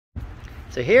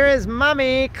So here is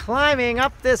Mommy climbing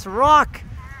up this rock.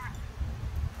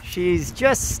 She's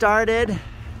just started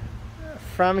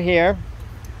from here.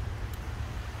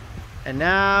 And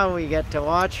now we get to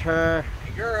watch her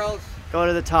Hey girls, go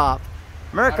to the top.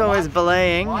 Mirko is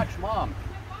belaying. Watch Mom.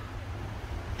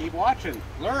 Keep watching.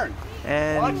 Learn.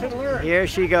 And watch and learn. Here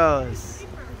she goes.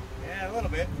 Yeah, a little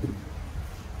bit.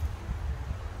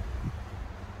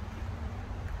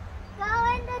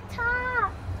 Go in the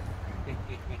top.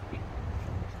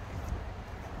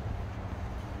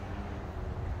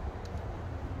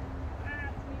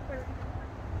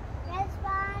 It's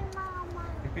fine, Mama.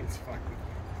 It's fine.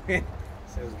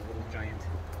 Says the little giant.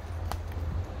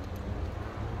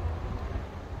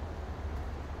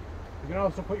 You can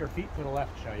also put your feet to the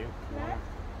left, shall you? Left?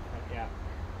 Yeah.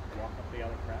 Walk up the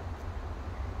other crab.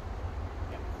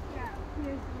 Yeah. Yeah,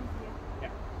 here's easier.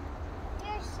 Yeah.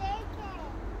 You're shaking.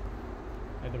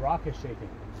 And the rock is shaking.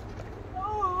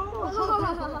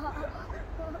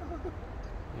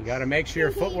 You got to make sure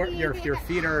your footwork, your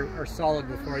feet are solid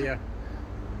before you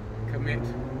commit.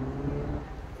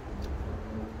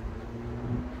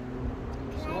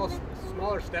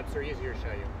 Smaller steps are easier,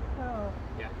 shall you? Oh.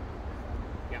 Yeah.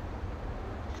 Yeah.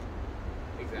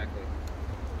 Exactly.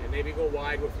 And maybe go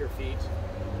wide with your feet.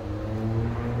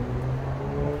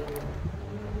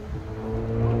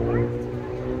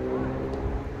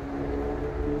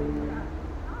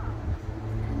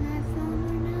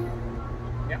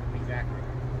 Yeah, exactly.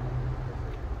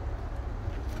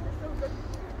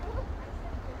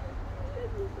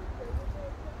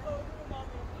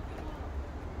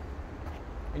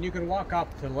 And you can walk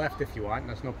up to the left if you want,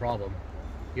 that's no problem.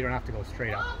 You don't have to go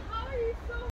straight up.